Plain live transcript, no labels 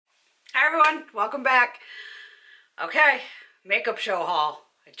Hi everyone, welcome back. Okay, makeup show haul.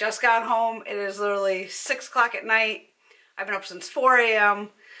 I just got home. It is literally 6 o'clock at night. I've been up since 4 a.m.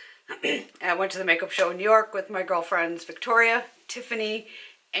 and I went to the makeup show in New York with my girlfriends Victoria, Tiffany,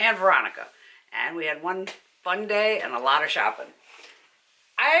 and Veronica. And we had one fun day and a lot of shopping.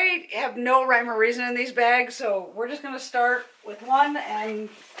 I have no rhyme or reason in these bags, so we're just going to start with one and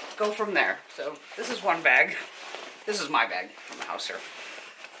go from there. So this is one bag. This is my bag from the house here.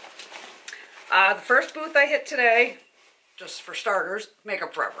 The first booth I hit today, just for starters,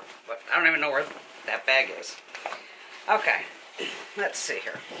 Makeup Forever. But I don't even know where that bag is. Okay, let's see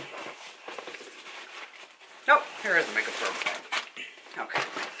here. Nope, here is the Makeup Forever bag. Okay,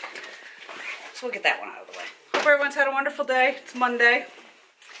 so we'll get that one out of the way. Hope everyone's had a wonderful day. It's Monday.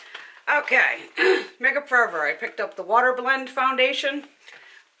 Okay, Makeup Forever. I picked up the Water Blend Foundation.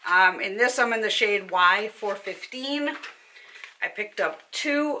 In this, I'm in the shade Y415. I picked up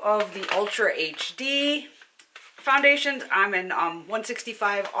 2 of the Ultra HD foundations. I'm in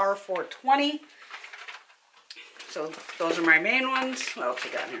 165 R420. So those are my main ones. What else we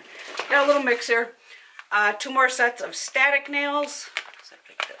got here? Got a little mix here. 2 more sets of static nails. So I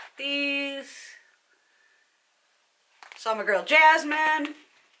picked up these. Saw my girl Jasmine.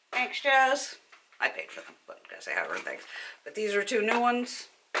 Thanks, Jazz. I paid for them, but I guess I have her thanks. But these are 2 new ones.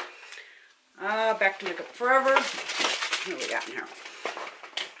 Back to Makeup Forever. What do we got in here?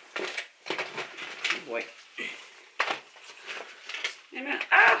 Oh boy. Wait a minute.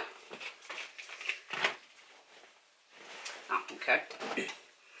 Ah! Oh, okay.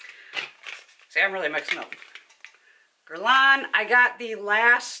 See, I'm really mixing up. Guerlain, I got the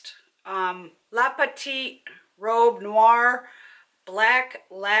last La Petite Robe Noir Black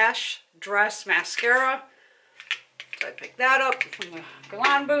Lash Dress Mascara. So I picked that up from the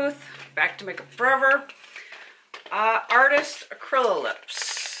Guerlain booth. Back to Makeup Forever. Artist Acrylic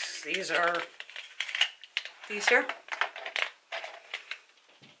Lips. These are these here.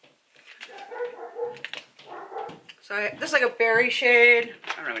 So this is like a berry shade.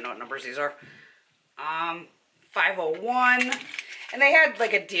 I don't even know what numbers these are. 501. And they had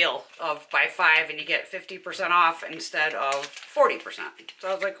like a deal of buy 5 and you get 50% off instead of 40%. So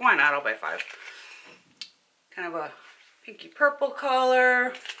I was like, why not? I'll buy 5. Kind of a pinky purple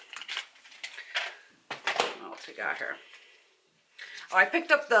color. What else we got here? Oh, I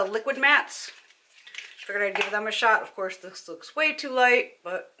picked up the liquid mattes. Figured I'd give them a shot. Of course, this looks way too light,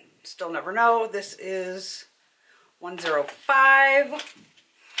 but still never know. This is 105.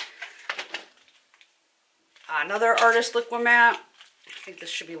 Another Artist Liquid Matte. I think this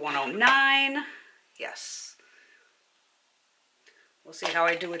should be 109. Yes. We'll see how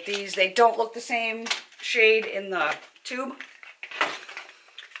I do with these. They don't look the same shade in the tube.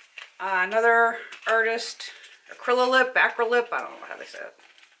 Another Artist Acrylolip, Acrolip, I don't know how they say it.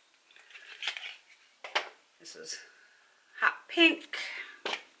 This is Hot Pink.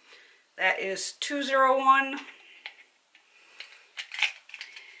 That is 201.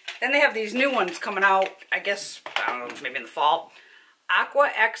 Then they have these new ones coming out, I guess, I don't know, maybe in the fall.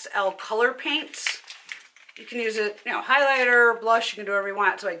 Aqua XL Color Paints. You can use it, you know, highlighter, blush, you can do whatever you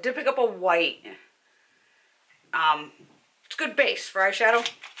want. So I did pick up a white. It's a good base for eyeshadow.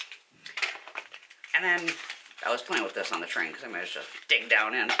 And then I was playing with this on the train because I managed to dig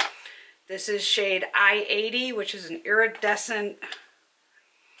down in. This is shade I-80, which is an iridescent,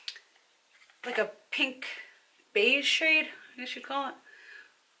 like a pink beige shade, I guess you'd call it.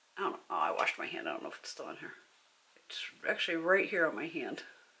 I don't know. Oh, I washed my hand. I don't know if it's still in here. It's actually right here on my hand.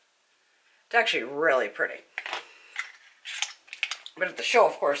 It's actually really pretty. But at the show,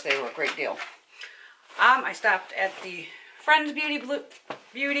 of course, they were a great deal. I stopped at the Friends Beauty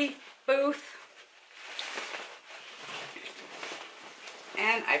booth.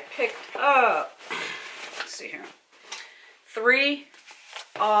 And I picked up, let's see here, 3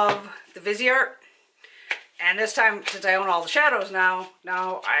 of the Viseart. And this time, since I own all the shadows now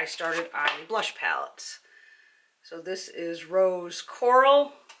I started on the blush palettes. So this is Rose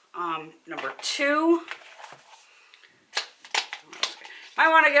Coral, number 2. Might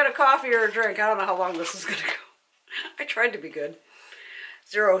want to get a coffee or a drink. I don't know how long this is going to go. I tried to be good.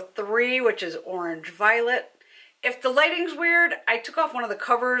 03, which is Orange Violet. If the lighting's weird, I took off one of the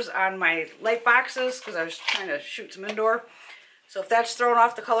covers on my light boxes because I was trying to shoot some indoor. So if that's throwing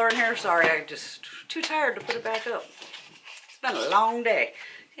off the color in here, sorry, I'm just too tired to put it back up. It's been a long day.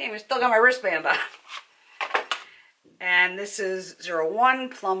 Hey, I still got my wristband on. And this is 01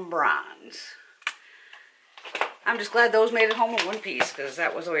 Plum Bronze. I'm just glad those made it home in one piece because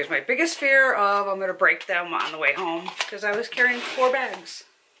that was always my biggest fear of I'm going to break them on the way home because I was carrying 4 bags.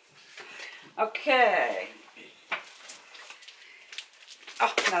 Okay.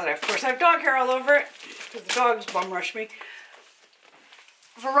 Oh, now that I, of course, I have dog hair all over it, because the dogs bum rush me.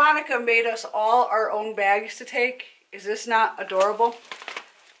 Veronica made us all our own bags to take. Is this not adorable?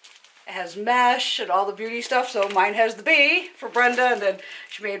 It has mesh and all the beauty stuff, so mine has the B for Brenda, and then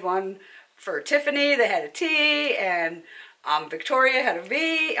she made one for Tiffany. They had a T, and Victoria had a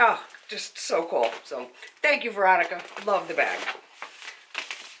V. Oh, just so cool. So thank you, Veronica. Love the bag.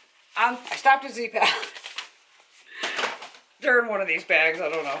 I stopped at Z-Pal. They're in one of these bags, I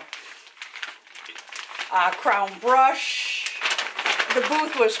don't know. Crown brush. The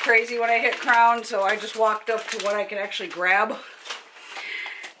booth was crazy when I hit Crown, so I just walked up to what I could actually grab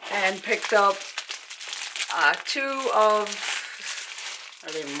and picked up two of,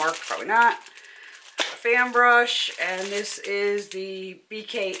 are they marked? Probably not. A fan brush, and this is the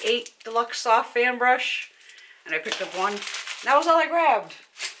BK8 Deluxe Soft Fan Brush, and I picked up one. That was all I grabbed,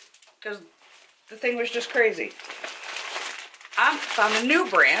 because the thing was just crazy. I found a new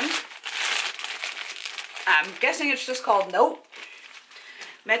brand. I'm guessing it's just called Note.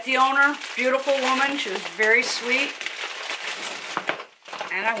 Met the owner, beautiful woman. She was very sweet.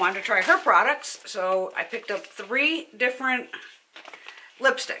 And I wanted to try her products, so I picked up 3 different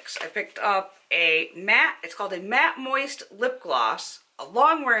lipsticks. I picked up a matte, it's called a Matte Moist Lip Gloss, a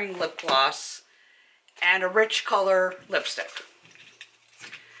long-wearing lip gloss, and a rich color lipstick.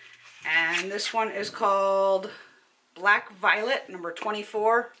 And this one is called Black Violet, number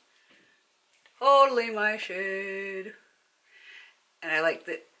 24. Totally my shade. And I like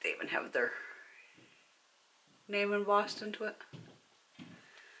that they even have their name embossed into it.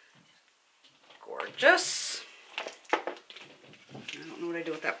 Gorgeous. I don't know what I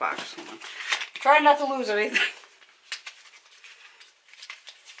do with that box. Hold on. Try not to lose anything.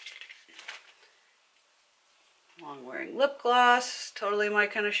 Long wearing lip gloss. Totally my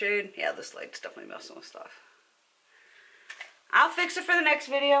kind of shade. Yeah, this light's definitely messing with stuff. I'll fix it for the next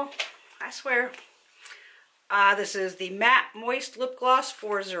video. I swear. This is the Matte Moist Lip Gloss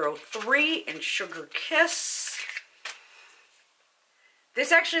 403 in Sugar Kiss.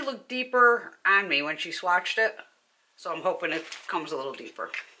 This actually looked deeper on me when she swatched it, so I'm hoping it comes a little deeper.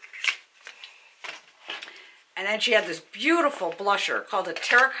 And then she had this beautiful blusher called a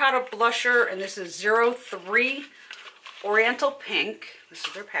Terracotta Blusher, and this is 03 Oriental Pink. This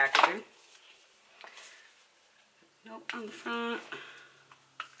is their packaging. Nope, on the front.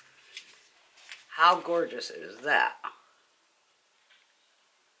 How gorgeous is that?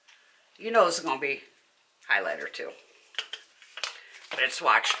 You know this is going to be highlighter too. But it's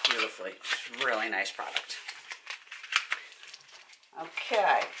swatched beautifully. It's a really nice product.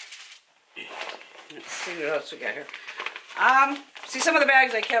 Okay. Let's see what else we got here. See some of the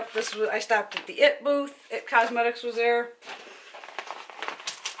bags I kept. This was, I stopped at the IT booth. IT Cosmetics was there.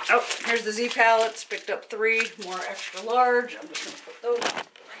 Oh, here's the Z palettes. Picked up 3 more extra large. I'm just going to put those right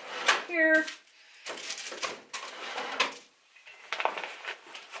here.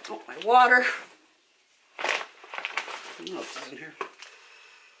 Oh, my water. What else is in here?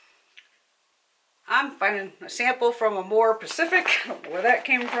 I'm finding a sample from Amore Pacific. I don't know where that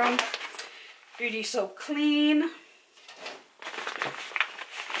came from. Beauty So Clean.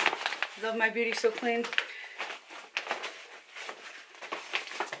 Love my Beauty So Clean.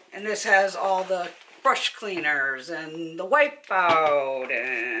 And this has all the brush cleaners and the wipe out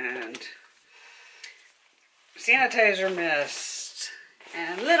and sanitizer mist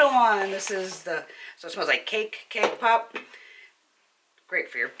and little one. This is the, so it smells like cake pop. Great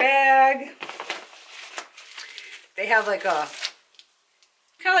for your bag. They have like a,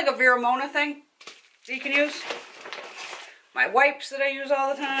 kind of like a Vera Mona thing that you can use. My wipes that I use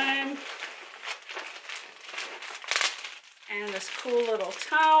all the time. And this cool little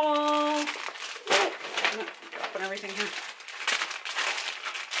towel. Oh, I'm dropping everything here.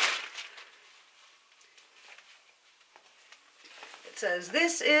 It says,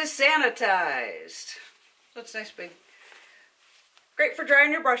 this is sanitized. So it's nice big. Great for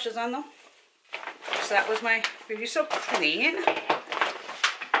drying your brushes on though. So that was my Beauty So Clean.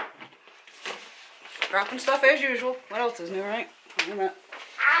 Dropping stuff as usual. What else is new, right? Wait a minute.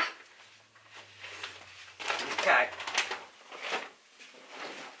 Ah! Okay.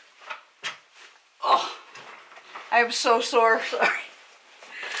 Oh, I am so sore. Sorry.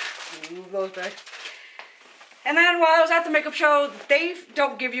 Move those back. And then while I was at the makeup show, they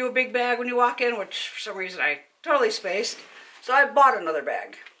don't give you a big bag when you walk in, which for some reason I totally spaced. So I bought another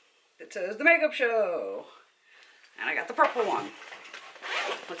bag. It says the makeup show. And I got the purple one.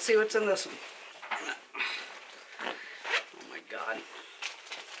 Let's see what's in this one. Oh my god.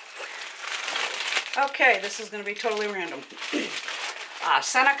 Okay, this is going to be totally random.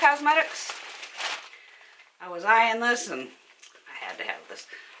 Senna Cosmetics. I was eyeing this and I had to have this.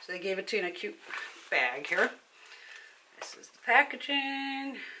 So they gave it to you in a cute bag here. This is the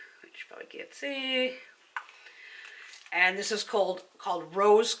packaging, which you probably can't see. And this is called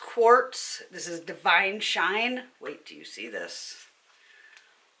Rose Quartz. This is Divine Shine. Wait till you see this.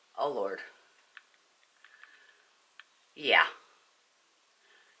 Oh, Lord. Yeah.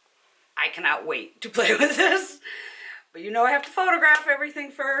 I cannot wait to play with this. But you know I have to photograph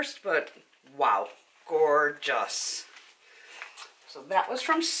everything first. But wow. Gorgeous. So that was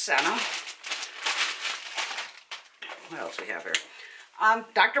from Senna. What else we have here?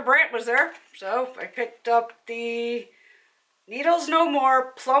 Dr. Brandt was there. So I picked up the Needles No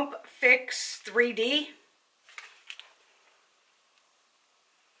More Plump Fix 3D.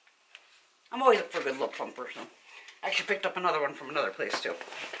 I'm always up for a good lip plumper. So I actually picked up another one from another place too.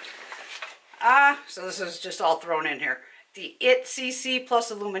 So this is just all thrown in here. The IT CC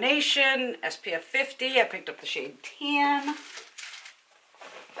Plus Illumination, SPF 50. I picked up the shade Tan.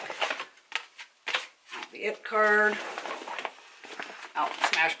 The IT card. Out the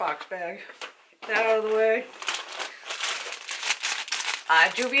Smashbox bag. Get that out of the way.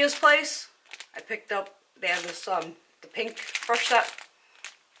 Juvia's Place. I picked up, they have this, the pink brush set.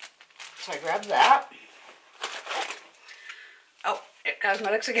 So I grabbed that. Oh, IT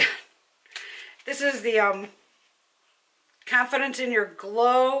Cosmetics again. This is the, Confidence in Your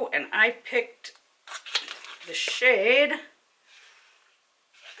Glow, and I picked the shade.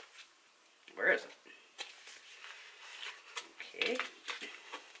 Where is it? Okay.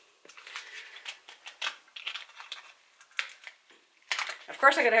 Of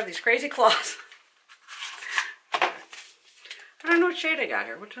course I gotta have these crazy claws. I don't know what shade I got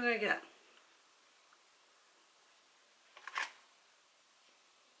here. What did I get?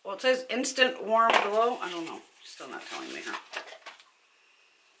 Well, it says Instant Warm Glow. I don't know. Still not telling me here.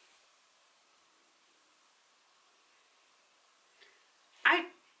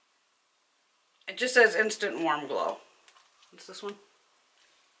 It just says Instant Warm Glow. What's this one?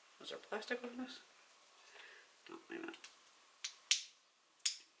 Is there plastic on this? Oh, wait a minute.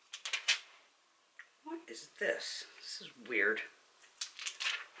 What is this? This is weird.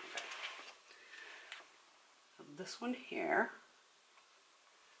 Okay. So this one here.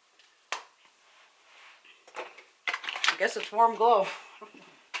 I guess it's Warm Glow.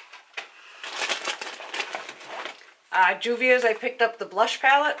 Juvia's, I picked up the blush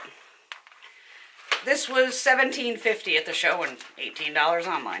palette. This was $17.50 at the show and $18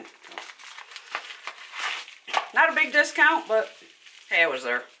 online. Not a big discount, but hey, it was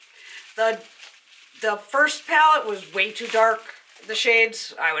there. The first palette was way too dark. The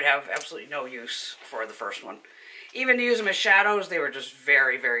shades, I would have absolutely no use for the first one. Even to use them as shadows, they were just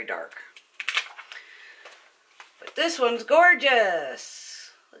very, very dark. But this one's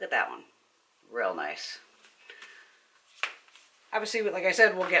gorgeous. Look at that one. Real nice. Obviously, like I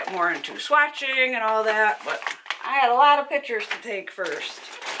said, we'll get more into swatching and all that, but I had a lot of pictures to take first.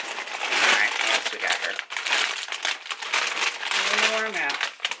 Alright, what else we got here? I don't know where I'm at.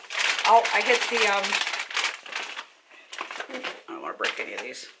 Oh, I hit the, I don't want to break any of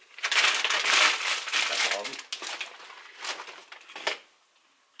these. That's all of them.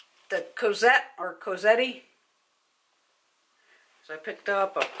 The Cosette, or Cosetti. So I picked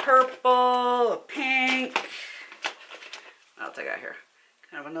up a purple, a pink. What else I got here?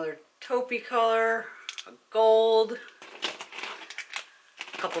 Kind of another taupey color, a gold,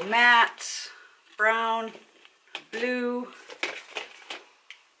 a couple mattes, brown, blue,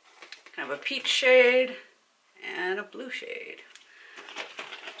 kind of a peach shade, and a blue shade.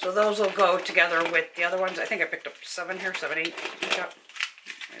 So those will go together with the other ones. I think I picked up 7 here, 7, 8. Oh,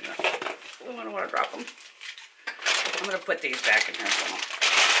 I don't want to drop them. I'm going to put these back in here so I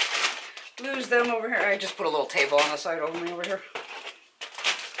don't lose them over here. I just put a little table on the side over me over here.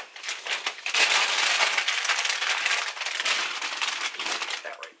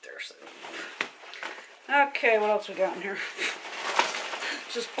 That right there. So. Okay, what else we got in here?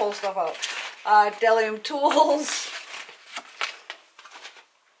 Just pull stuff out. Bdellium Tools.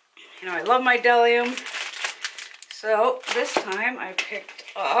 You know, I love my Bdellium. So this time I picked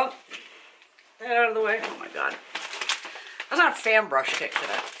up, that out of the way. Oh my god. I was on a fan brush kick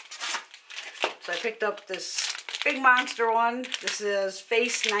today. So I picked up this big monster one. This is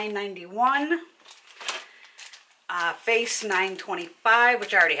Face 991, Face 925,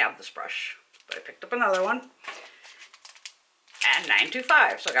 which I already have this brush. But I picked up another one. And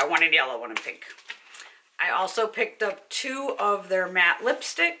 925. So I got one in yellow, one in pink. I also picked up 2 of their matte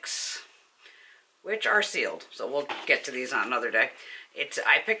lipsticks, which are sealed. So we'll get to these on another day.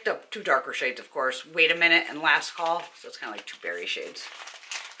 I picked up 2 darker shades, of course. Wait a Minute and Last Call. So it's kind of like 2 berry shades.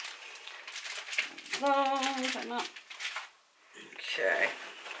 Okay.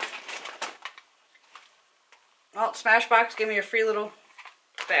 Well, Smashbox gave me a free little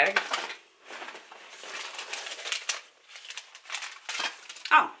bag.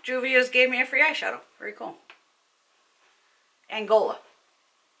 Oh, Juvia's gave me a free eyeshadow. Very cool. Angola.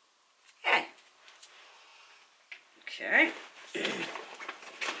 Yay. Okay.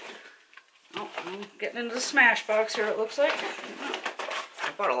 Oh, I'm getting into the Smashbox here, it looks like.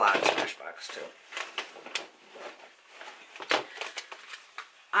 I bought a lot of Smashbox too.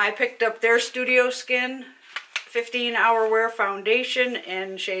 I picked up their Studio Skin 15 Hour Wear Foundation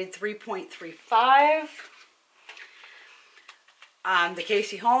in shade 3.35. The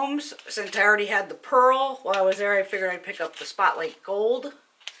Casey Holmes, since I already had the Pearl while I was there, I figured I'd pick up the Spotlight Gold.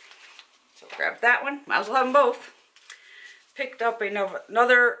 So grabbed that one. Might as well have them both. Picked up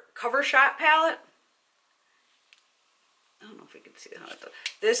another Cover Shot palette. I don't know if you can see how it does.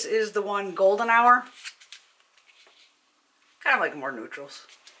 This is the one Golden Hour. Kind of like more neutrals,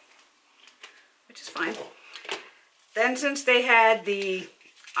 which is fine. Then since they had the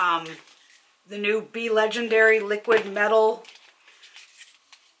new Be Legendary Liquid Metal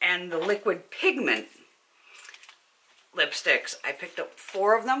and the Liquid Pigment lipsticks, I picked up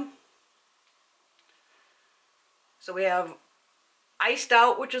 4 of them. So we have Iced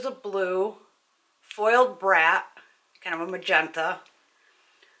Out, which is a blue, Foiled Brat, kind of a magenta,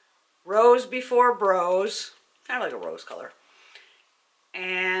 Rose Before Bros, kind of like a rose color,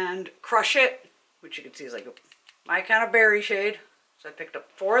 and Crush It, which you can see is like my kind of berry shade. So I picked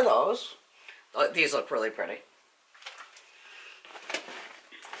up 4 of those. These look really pretty.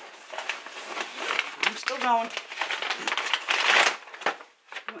 I'm still going.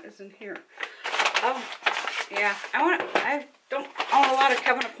 What is in here? Oh, yeah. I don't own a lot of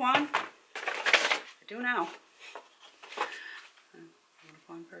Kevin Aquan. I do now.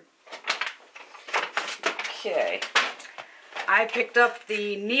 Okay. I picked up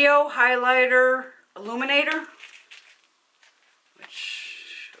the Neo Highlighter Illuminator.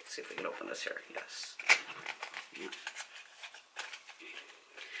 Which, let's see if we can open this here. Yes.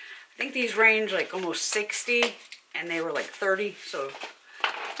 I think these range like almost 60 and they were like 30, so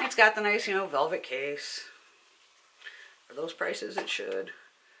it's got the nice, you know, velvet case. For those prices it should.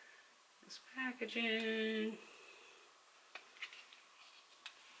 This packaging.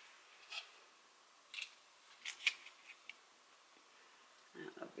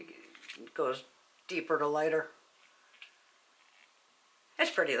 It goes deeper to lighter.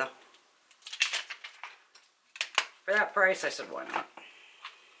 It's pretty though. For that price I said why not.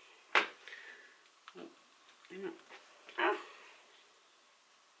 Oh.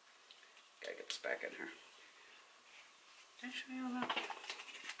 Gotta get this back in here. Did I show you all that?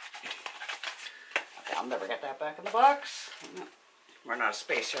 Okay, I'll never get that back in the box. We're not out of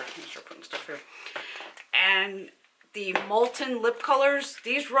space here. I'm gonna start putting stuff here. And the Molten Lip Colors,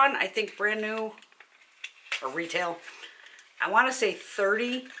 these run, I think, brand new or retail. I want to say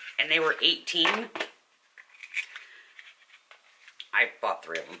 30, and they were 18. I bought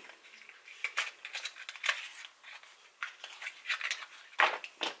 3 of them.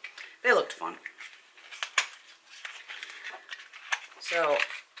 They looked fun. So,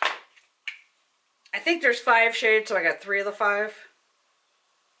 I think there's 5 shades, so I got 3 of the 5.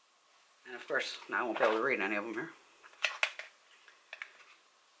 And of course, now I won't be able to read any of them here.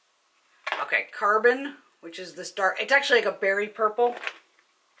 Okay, Carbon, which is this dark, it's actually like a berry purple.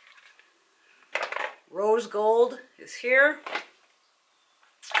 Rose Gold is here.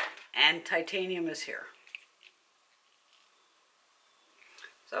 And Titanium is here.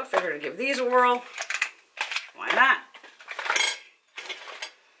 So I figured I'd give these a whirl. Why not?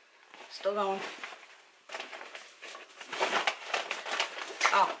 Still going.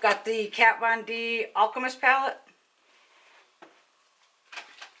 Oh, got the Kat Von D Alchemist palette.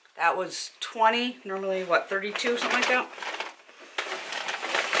 That was 20, normally what, 32, something like that.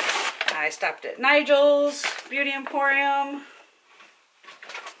 I stopped at Nigel's Beauty Emporium.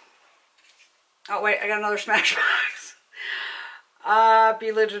 Oh wait, I got another Smashbox.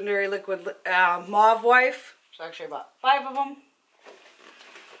 Be Legendary Liquid Mauve Wife. So actually I bought 5 of them.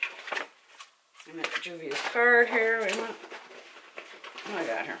 I'm at Juvia's card here. Wait a minute. What do I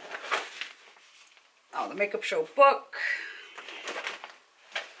got here? Oh, the Makeup Show book.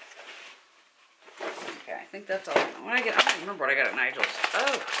 Okay, I think that's all. When I don't remember what I got at Nigel's.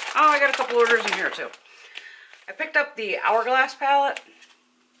 Oh, I got a couple orders in here too. I picked up the Hourglass palette.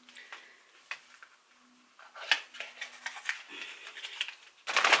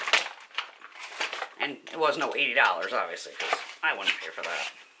 And it was no $80, obviously, because I wouldn't pay for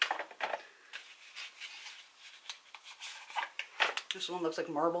that. This one looks like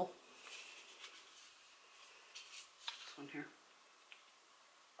marble. This one here.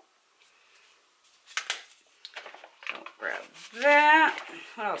 that.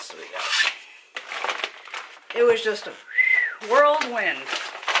 What else do we got? It was just a whirlwind.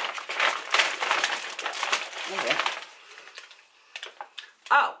 Okay.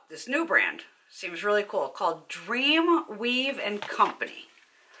 Oh, this new brand seems really cool, called Dream Weave and Company.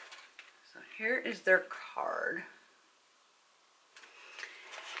 So here is their card.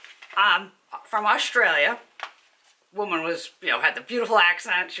 From Australia. Woman was, had the beautiful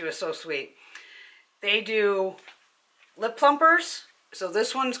accent. She was so sweet. They do lip plumpers. So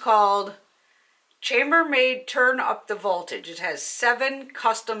this one's called Chambermaid Turn Up the Voltage. It has 7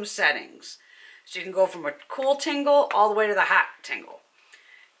 custom settings. So you can go from a cool tingle all the way to the hot tingle.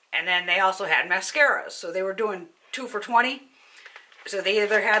 And then they also had mascaras. So they were doing 2 for $20. So they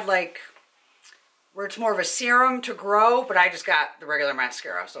either had like, where it's more of a serum to grow, but I just got the regular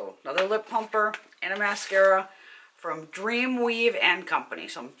mascara. So another lip plumper and a mascara from Dream Weave and Company.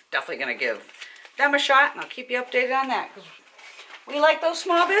 So I'm definitely going to give them a shot, and I'll keep you updated on that, because we like those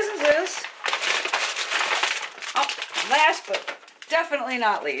small businesses. Oh, last but definitely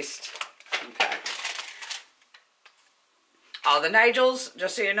not least. Okay. Oh, the Nigels,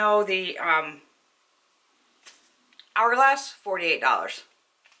 just so you know, the Hourglass, $48.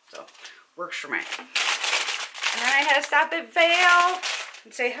 So, works for me. And then I had to stop at Vail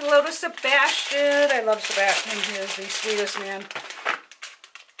and say hello to Sebastian. I love Sebastian. He is the sweetest man.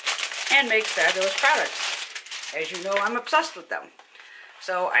 And makes fabulous products. As you know, I'm obsessed with them.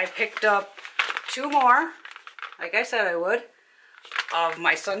 So I picked up 2 more, like I said I would, of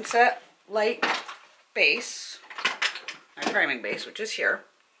my Sunset Light base, my priming base, which is here.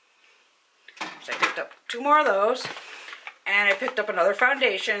 So I picked up 2 more of those. And I picked up another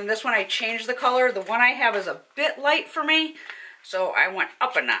foundation. This one I changed the color. The one I have is a bit light for me, so I went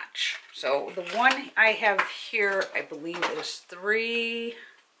up a notch. So the one I have here, I believe, is 3G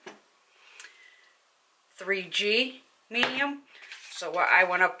medium. So I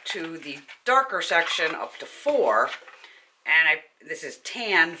went up to the darker section, up to 4, and this is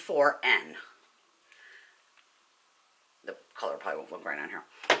tan 4N. The color probably won't look right on here.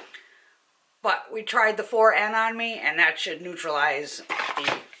 But we tried the 4N on me, and that should neutralize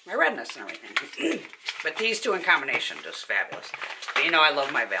my redness and everything. But these 2 in combination, just fabulous. But you know I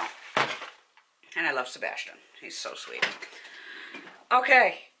love my Vail. And I love Sebastian. He's so sweet.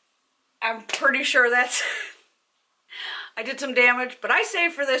 Okay. I'm pretty sure that's... I did some damage, but I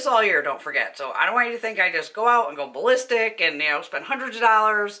save for this all year, don't forget. So I don't want you to think I just go out and go ballistic and, spend hundreds of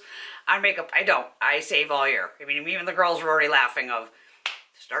dollars on makeup. I don't. I save all year. I mean, even the girls were already laughing of...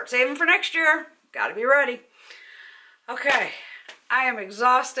 Start saving for next year. Gotta be ready. Okay, I am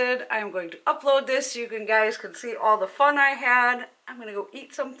exhausted. I am going to upload this so you guys can see all the fun I had. I'm gonna go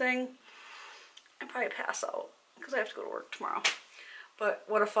eat something and probably pass out because I have to go to work tomorrow. But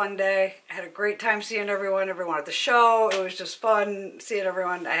what a fun day. I had a great time seeing everyone at the show. It was just fun seeing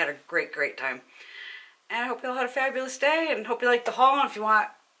everyone. I had a great time. And I hope you all had a fabulous day, and hope you liked the haul. And if you want,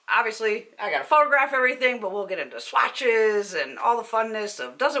 obviously, I gotta photograph everything, but we'll get into swatches and all the funness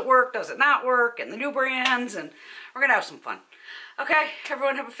of does it work, does it not work, and the new brands, and we're gonna have some fun. Okay,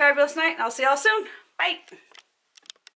 everyone have a fabulous night, and I'll see y'all soon. Bye!